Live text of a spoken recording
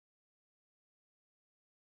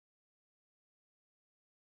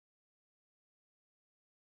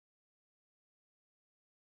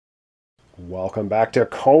Welcome back to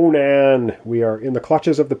Conan. We are in the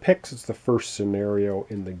clutches of the Picts. It's the first scenario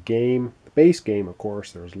in the game. The base game, of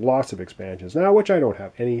course. There's lots of expansions now, which I don't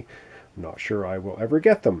have any. I'm not sure I will ever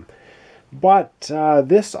get them. But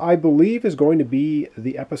this, I believe, is going to be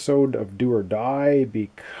the episode of Do or Die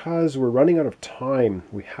because we're running out of time.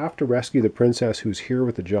 We have to rescue the princess who's here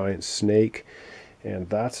with the giant snake. And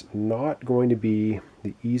that's not going to be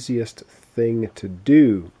the easiest thing to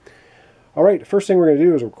do. All right, the first thing we're going to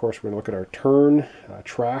do is, of course, we're going to look at our turn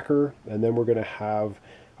tracker, and then we're going to have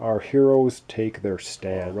our heroes take their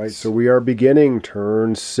stand. Right, so we are beginning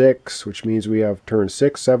turn 6, which means we have turn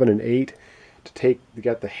 6, 7, and 8 to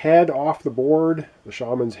get the head off the board, the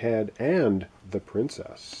shaman's head, and the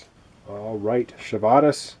princess. All right, Shavadas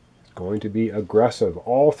is going to be aggressive.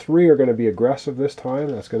 All three are going to be aggressive this time.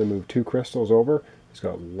 That's going to move 2 crystals over. He's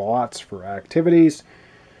got lots for activities.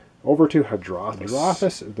 Over to Hadrathis.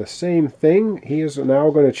 Hadrathis, the same thing. He is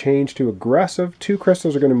now going to change to aggressive. 2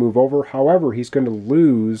 crystals are going to move over. However, he's going to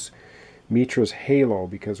lose Mitra's Halo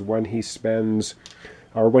because when he spends,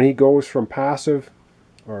 or when he goes from passive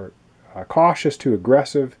or cautious to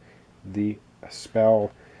aggressive, the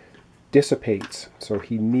spell dissipates. So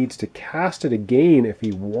he needs to cast it again if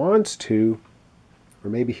he wants to,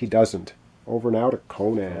 or maybe he doesn't. Over now to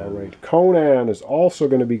Conan. All right, Conan is also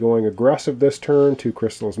going to be going aggressive this turn. 2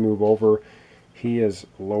 crystals move over. He is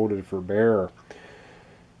loaded for bear.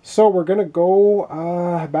 So we're going to go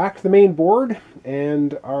back to the main board,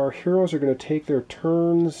 and our heroes are going to take their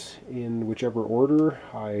turns in whichever order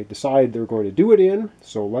I decide they're going to do it in.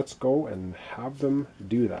 So let's go and have them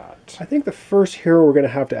do that. I think the first hero we're going to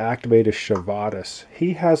have to activate is Shavadas.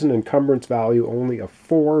 He has an encumbrance value only of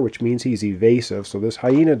 4, which means he's evasive, so this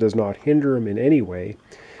hyena does not hinder him in any way.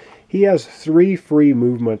 He has 3 free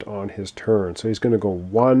movement on his turn, so he's going to go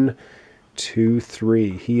 1, 2,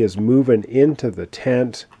 3. He is moving into the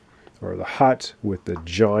tent or the hut with the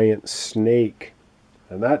giant snake.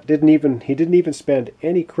 And that he didn't even spend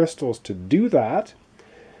any crystals to do that.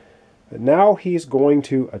 But now he's going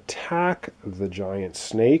to attack the giant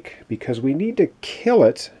snake because we need to kill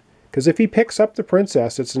it. Because if he picks up the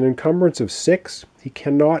princess, it's an encumbrance of 6. He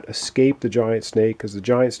cannot escape the giant snake because the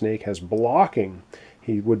giant snake has blocking.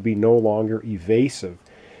 He would be no longer evasive.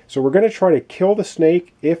 So we're going to try to kill the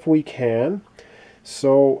snake if we can.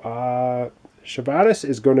 So Shavadas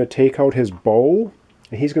is going to take out his bow,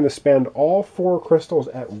 and he's going to spend all 4 crystals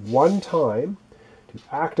at one time to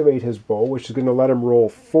activate his bow, which is going to let him roll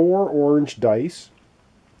 4 orange dice,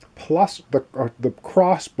 plus the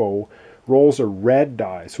crossbow rolls a red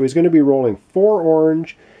die. So he's going to be rolling 4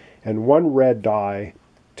 orange and 1 red die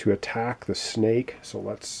to attack the snake. So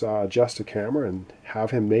let's adjust the camera and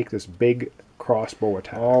have him make this big crossbow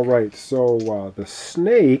attack. All right, so the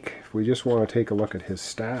snake, if we just want to take a look at his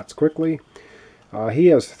stats quickly, he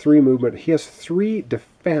has 3 movement. He has 3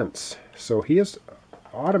 defense. So he has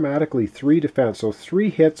automatically 3 defense. So 3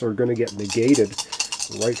 hits are going to get negated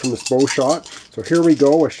right from this bow shot. So here we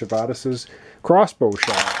go with Shavadas' crossbow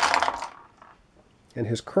shot. And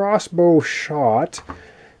his crossbow shot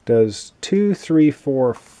does 2, 3,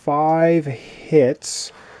 4, 5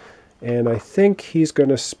 hits. And I think he's going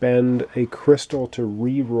to spend a crystal to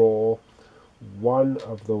re-roll one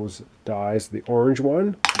of those dies, the orange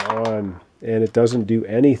one. Come on. And it doesn't do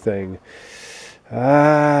anything.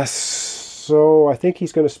 So I think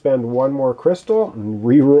he's going to spend 1 more crystal and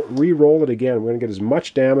re-roll it again. We're going to get as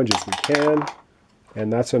much damage as we can.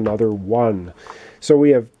 And that's another 1. So we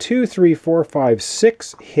have 2, 3, 4, 5,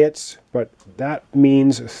 6 hits, but that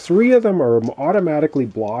means 3 of them are automatically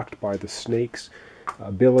blocked by the snake's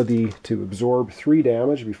ability to absorb 3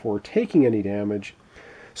 damage before taking any damage.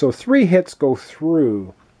 So 3 hits go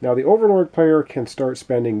through. Now the Overlord player can start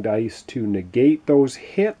spending dice to negate those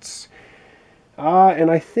hits. And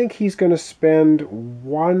I think he's going to spend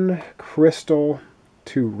 1 crystal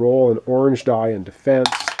to roll an orange die in defense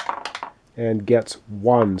and gets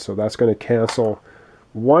 1. So that's going to cancel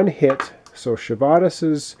 1 hit. So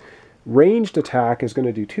Shavadas' ranged attack is going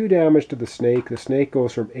to do 2 damage to the snake. The snake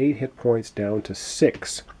goes from 8 hit points down to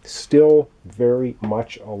 6. Still very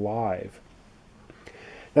much alive.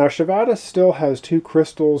 Now Shavadas still has 2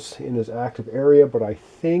 crystals in his active area, but I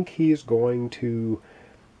think he's going to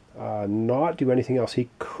not do anything else. He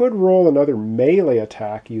could roll another melee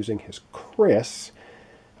attack using his Kris,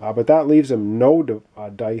 but that leaves him no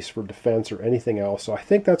dice for defense or anything else. So I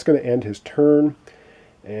think that's going to end his turn.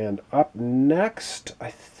 And up next,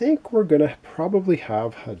 I think we're going to probably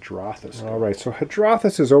have Hadrathis. All right, so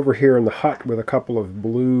Hadrathis is over here in the hut with a couple of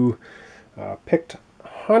blue Pict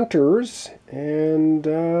hunters, and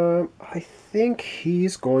I think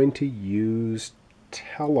he's going to use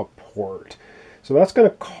teleport. So that's going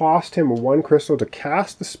to cost him 1 crystal to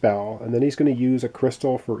cast the spell, and then he's going to use a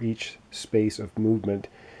crystal for each space of movement.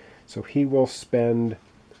 So he will spend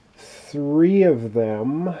 3 of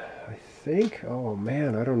them, I think. Oh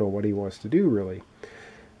man, I don't know what he wants to do really.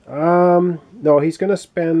 No, he's going to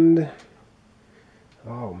spend...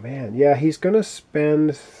 Oh man, yeah, he's going to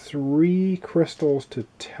spend 3 crystals to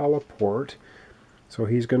teleport. So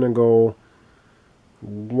he's going to go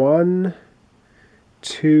 1,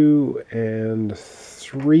 2, and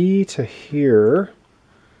 3 to here.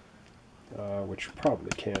 Which you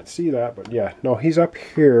probably can't see that, but yeah, no, he's up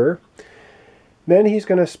here. Then he's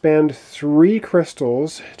going to spend 3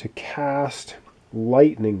 crystals to cast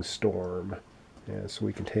Lightning Storm. And so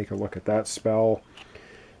we can take a look at that spell.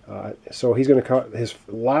 So he's going to cut his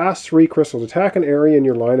last 3 crystals. Attack an area in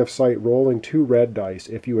your line of sight, rolling 2 red dice.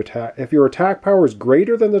 If your attack power is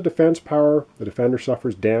greater than the defense power, the defender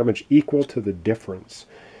suffers damage equal to the difference.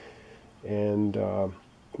 And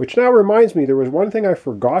which now reminds me, there was one thing I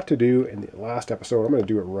forgot to do in the last episode. I'm going to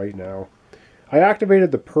do it right now. I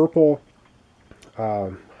activated the purple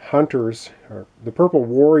hunters, or the purple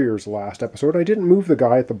warriors last episode. I didn't move the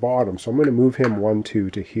guy at the bottom, so I'm going to move him 1, 2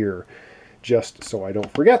 to here, just so I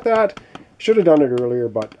don't forget that. Should have done it earlier,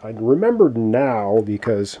 but I remembered now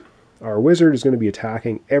because our wizard is going to be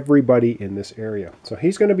attacking everybody in this area. So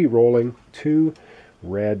he's going to be rolling 2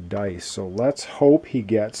 red dice. So let's hope he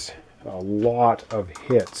gets a lot of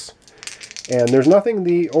hits. And there's nothing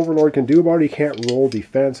the Overlord can do about it. He can't roll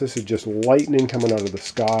defense. This is just lightning coming out of the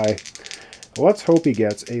sky. Let's hope he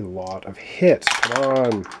gets a lot of hits. Come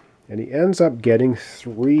on. And he ends up getting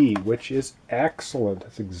 3, which is excellent.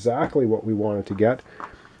 That's exactly what we wanted to get.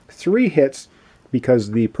 3 hits,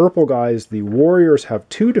 because the purple guys, the warriors, have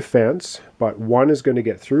 2 defense, but 1 is going to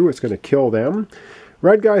get through. It's going to kill them.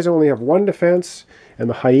 Red guys only have 1 defense, and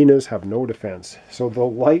the hyenas have no defense. So the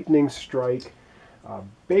lightning strike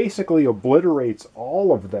basically obliterates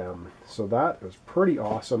all of them. So that is pretty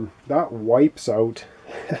awesome. That wipes out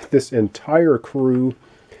this entire crew.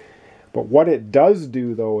 But what it does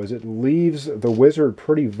do, though, is it leaves the wizard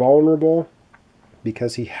pretty vulnerable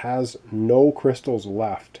because he has no crystals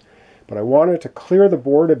left. But I wanted to clear the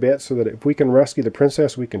board a bit so that if we can rescue the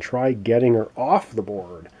princess, we can try getting her off the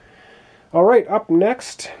board. All right, up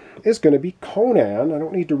next is going to be Conan. I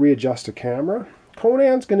don't need to readjust the camera.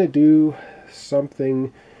 Conan's going to do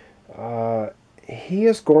something. He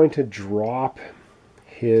is going to drop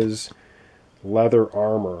his leather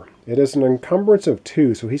armor. It is an encumbrance of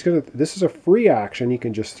 2, so he's going to, this is a free action. He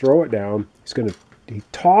can just throw it down. He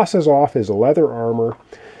tosses off his leather armor.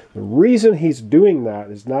 The reason he's doing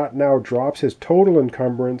that is that now drops his total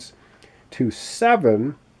encumbrance to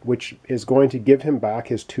 7, which is going to give him back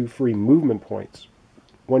his 2 free movement points.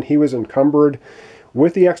 When he was encumbered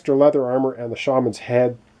with the extra leather armor and the shaman's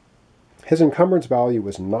head, his encumbrance value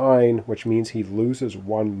was 9, which means he loses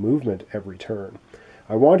 1 movement every turn.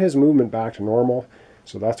 I want his movement back to normal,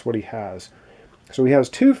 so that's what he has. So he has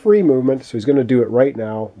 2 free movement, so he's going to do it right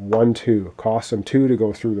now. 1, 2. Costs him 2 to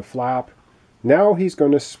go through the flap. Now he's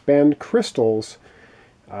going to spend crystals,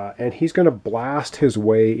 and he's going to blast his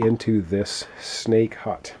way into this snake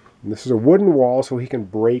hut. And this is a wooden wall, so he can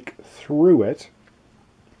break through it.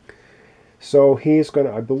 So he's going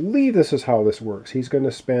to, I believe this is how this works. He's going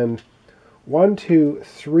to spend 1, 2,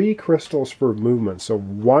 3 crystals for movement. So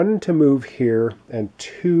 1 to move here and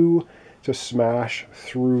 2 to smash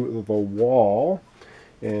through the wall.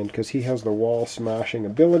 And because he has the wall smashing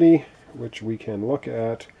ability, which we can look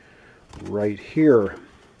at right here.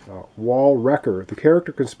 Wall Wrecker. The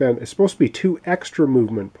character can spend, it's supposed to be 2 extra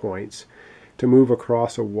movement points to move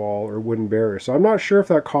across a wall or wooden barrier. So I'm not sure if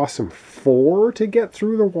that costs him 4 to get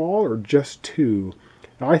through the wall or just 2.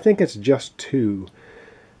 I think it's just 2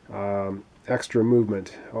 extra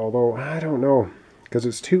movement. Although, I don't know. Because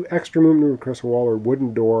it's 2 extra movement across a wall or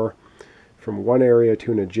wooden door from one area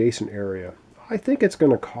to an adjacent area. I think it's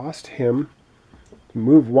going to cost him to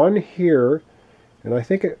move 1 here. And I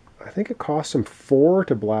think it costs him 4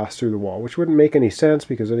 to blast through the wall, which wouldn't make any sense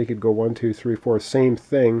because then he could go 1, 2, 3, 4, same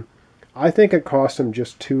thing. I think it costs him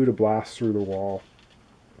just 2 to blast through the wall.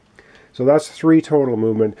 So that's 3 total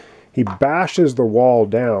movement. He bashes the wall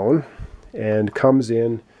down and comes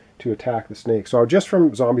in to attack the snake. So just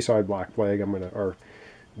from Zombicide Black Plague, or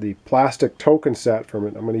the plastic token set from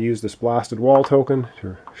it, I'm going to use this blasted wall token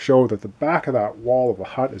to show that the back of that wall of the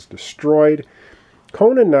hut is destroyed.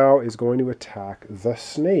 Conan now is going to attack the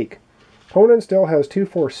snake. Conan still has 2,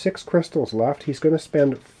 4, 6 crystals left. He's going to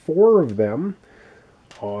spend 4 of them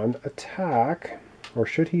on attack, or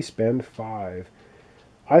should he spend 5?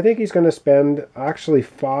 I think he's going to spend actually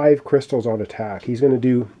 5 crystals on attack. He's going to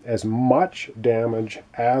do as much damage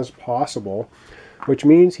as possible, which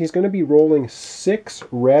means he's going to be rolling 6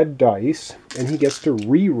 red dice, and he gets to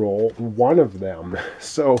re-roll 1 of them.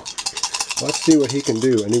 So let's see what he can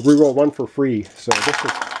do. And he re-roll 1 for free. So this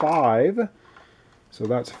is 5. So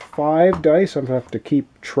that's 5 dice. I'm going to have to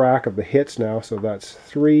keep track of the hits now. So that's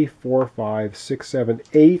 3, 4, 5, 6, 7,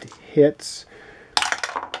 8 hits.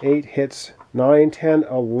 8 hits. 9, 10,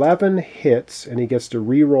 11 hits. And he gets to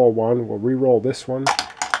re-roll 1. We'll re-roll this one.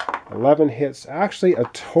 11 hits. Actually, a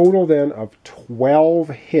total then of 12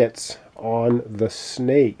 hits on the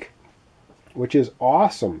snake, which is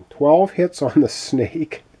awesome. 12 hits on the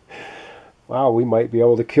snake. Wow, we might be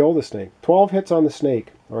able to kill the snake. 12 hits on the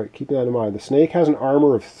snake. All right, keep that in mind. The snake has an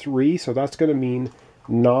armor of 3, so that's going to mean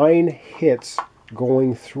 9 hits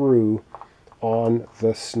going through on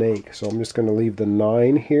the snake. So I'm just going to leave the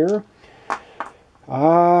 9 here.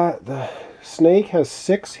 The snake has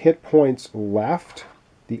 6 hit points left.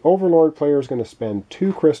 The Overlord player is going to spend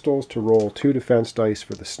 2 crystals to roll 2 defense dice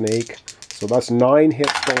for the snake. So that's 9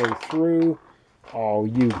 hits going through. Oh,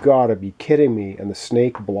 you gotta be kidding me. And the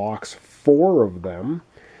snake blocks 4 of them.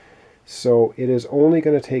 So it is only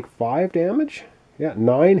going to take 5 damage. Yeah,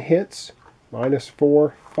 9 hits minus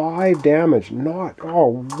 4, 5 damage. Not,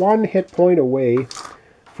 oh, 1 hit point away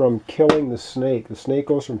from killing the snake. The snake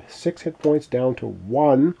goes from 6 hit points down to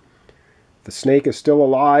 1. The snake is still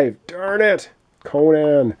alive. Darn it!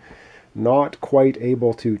 Conan not quite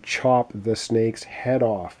able to chop the snake's head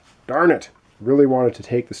off. Darn it! Really wanted to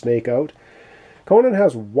take the snake out. Conan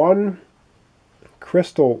has 1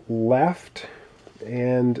 crystal left,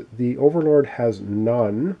 and the Overlord has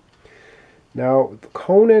none. Now,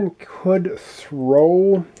 Conan could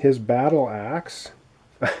throw his battle axe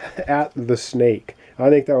at the snake. I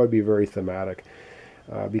think that would be very thematic,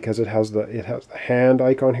 because it has the hand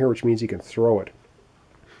icon here, which means he can throw it.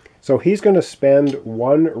 So he's going to spend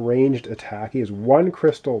 1 ranged attack. He has 1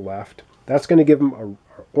 crystal left. That's going to give him an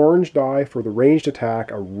orange die for the ranged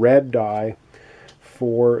attack, a red die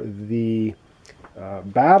for the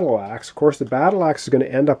battle axe. Of course, the battle axe is going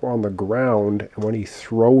to end up on the ground when he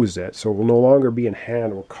throws it, so it will no longer be in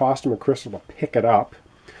hand. It will cost him a crystal to pick it up.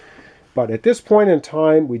 But at this point in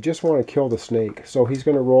time, we just want to kill the snake. So he's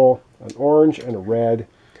going to roll an orange and a red.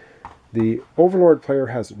 The Overlord player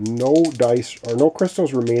has no dice or no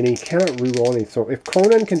crystals remaining. He cannot reroll anything. So if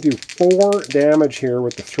Conan can do 4 damage here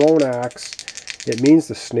with the thrown axe, it means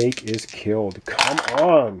the snake is killed. Come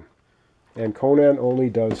on! And Conan only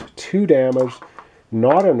does 2 damage.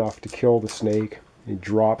 Not enough to kill the snake. He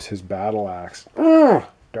drops his battle axe.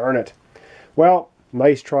 Darn it. Well,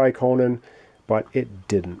 nice try, Conan, but it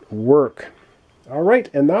didn't work. All right,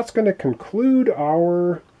 and that's going to conclude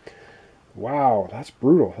our... Wow, that's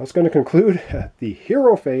brutal. That's going to conclude the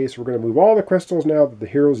hero phase. We're going to move all the crystals now that the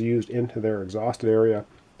heroes used into their exhausted area.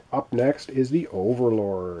 Up next is the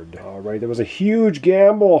Overlord. All right, there was a huge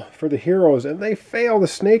gamble for the heroes, and they fail the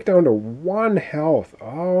snake down to 1 health.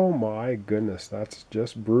 Oh my goodness, that's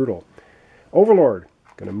just brutal. Overlord,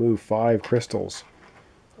 going to move 5 crystals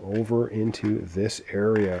over into this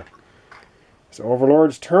area. It's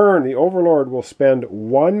Overlord's turn. The Overlord will spend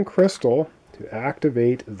 1 crystal to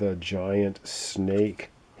activate the giant snake.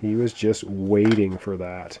 He was just waiting for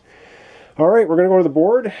that. All right, we're going to go to the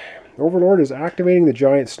board. Overlord is activating the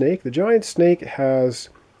giant snake. The giant snake has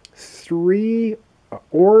 3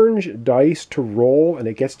 orange dice to roll, and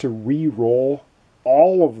it gets to re-roll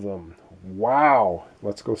all of them. Wow.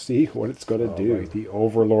 Let's go see what it's going to do. Right. The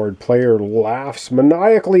Overlord player laughs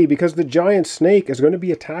maniacally because the giant snake is going to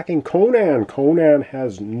be attacking Conan. Conan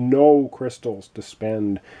has no crystals to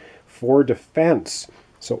spend for defense.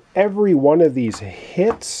 So every one of these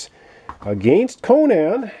hits against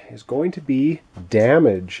Conan is going to be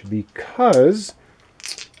damage because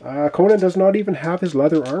Conan does not even have his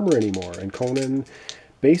leather armor anymore, and Conan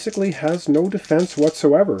basically has no defense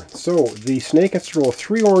whatsoever. So the snake gets to roll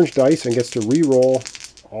 3 orange dice and gets to re-roll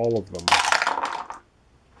all of them.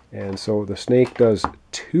 And so the snake does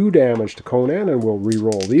 2 damage to Conan, and we'll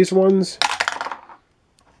re-roll these ones.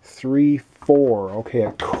 3, 4. Okay,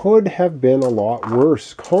 it could have been a lot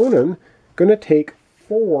worse. Conan going to take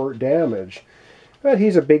 4 damage. But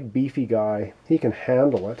he's a big beefy guy. He can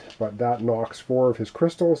handle it, but that knocks 4 of his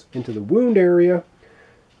crystals into the wound area,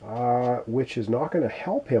 which is not going to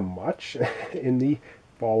help him much in the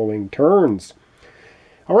following turns.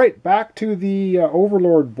 All right, back to the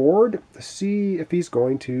Overlord board to see if he's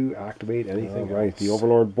going to activate anything. All right, the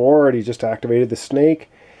Overlord board, he just activated the snake.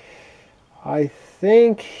 I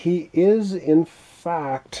think he is, in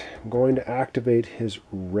fact, going to activate his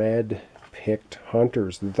red Pict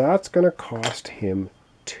hunters. That's going to cost him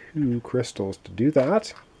 2 crystals to do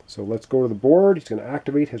that. So let's go to the board. He's going to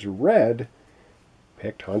activate his red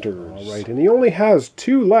Pict Hunters. All right, and he only has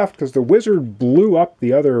 2 left because the wizard blew up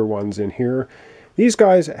the other ones in here. These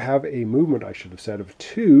guys have a movement, I should have said, of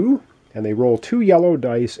 2, and they roll 2 yellow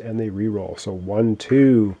dice and they re-roll. So 1,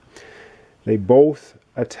 2. They both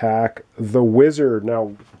attack the wizard.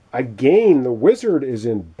 Now, again, the wizard is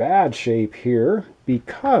in bad shape here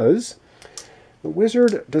because the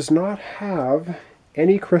wizard does not have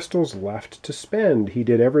any crystals left to spend. He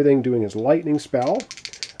did everything doing his lightning spell.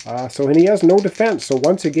 And he has no defense. So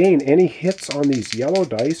once again, any hits on these yellow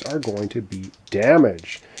dice are going to be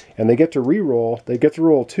damage. And they get to re-roll. They get to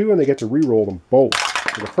roll 2 and they get to re-roll them both.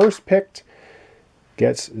 So the first Pict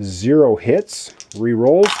gets 0 hits,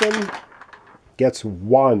 re-rolls them, gets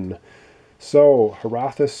 1. So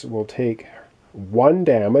Harathis will take 1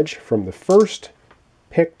 damage from the first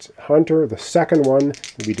Pict Hunter. The second one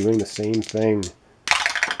will be doing the same thing.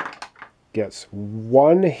 Gets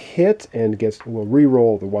 1 hit and will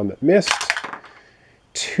re-roll the one that missed.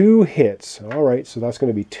 2 hits. All right, so that's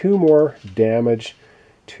going to be 2 more damage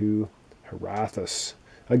to Harathis.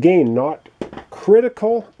 Again, not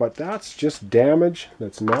critical, but that's just damage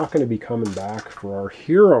that's not going to be coming back for our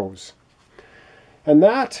heroes. And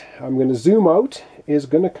that, I'm going to zoom out, is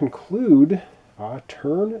going to conclude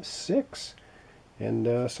turn 6.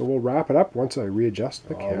 And so we'll wrap it up once I readjust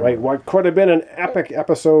the camera. All right, what could have been an epic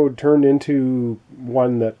episode turned into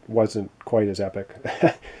one that wasn't quite as epic.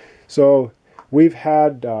 So we've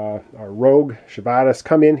had our rogue, Shabbatus,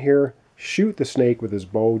 come in here, shoot the snake with his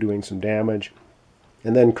bow, doing some damage.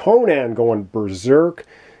 And then Conan going berserk,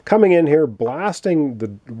 coming in here, blasting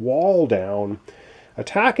the wall down,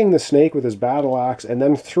 attacking the snake with his battle axe, and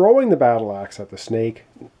then throwing the battle axe at the snake.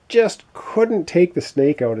 Just couldn't take the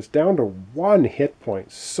snake out. It's down to 1 hit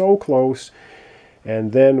point. So close.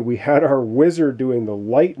 And then we had our wizard doing the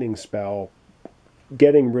lightning spell,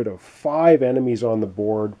 getting rid of 5 enemies on the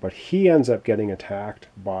board, but he ends up getting attacked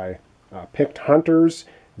by Pict Hunters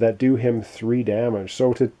that do him 3 damage.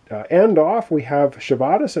 So to end off, we have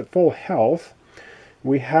Shabbatus at full health.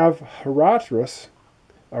 We have Harathis,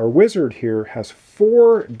 our wizard here, has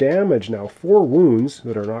 4 damage now, 4 wounds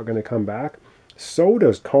that are not going to come back. So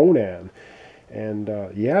does Conan. And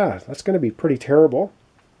yeah, that's going to be pretty terrible.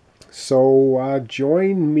 So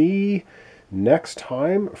join me next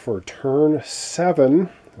time for turn 7.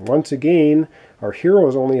 Once again, our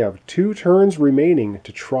heroes only have 2 turns remaining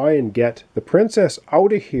to try and get the princess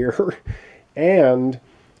out of here and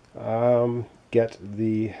get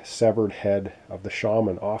the severed head of the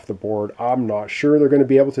shaman off the board. I'm not sure they're going to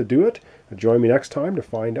be able to do it. Join me next time to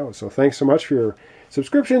find out. So thanks so much for your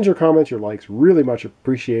subscriptions, your comments, your likes. Really much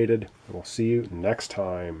appreciated. And we'll see you next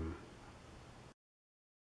time.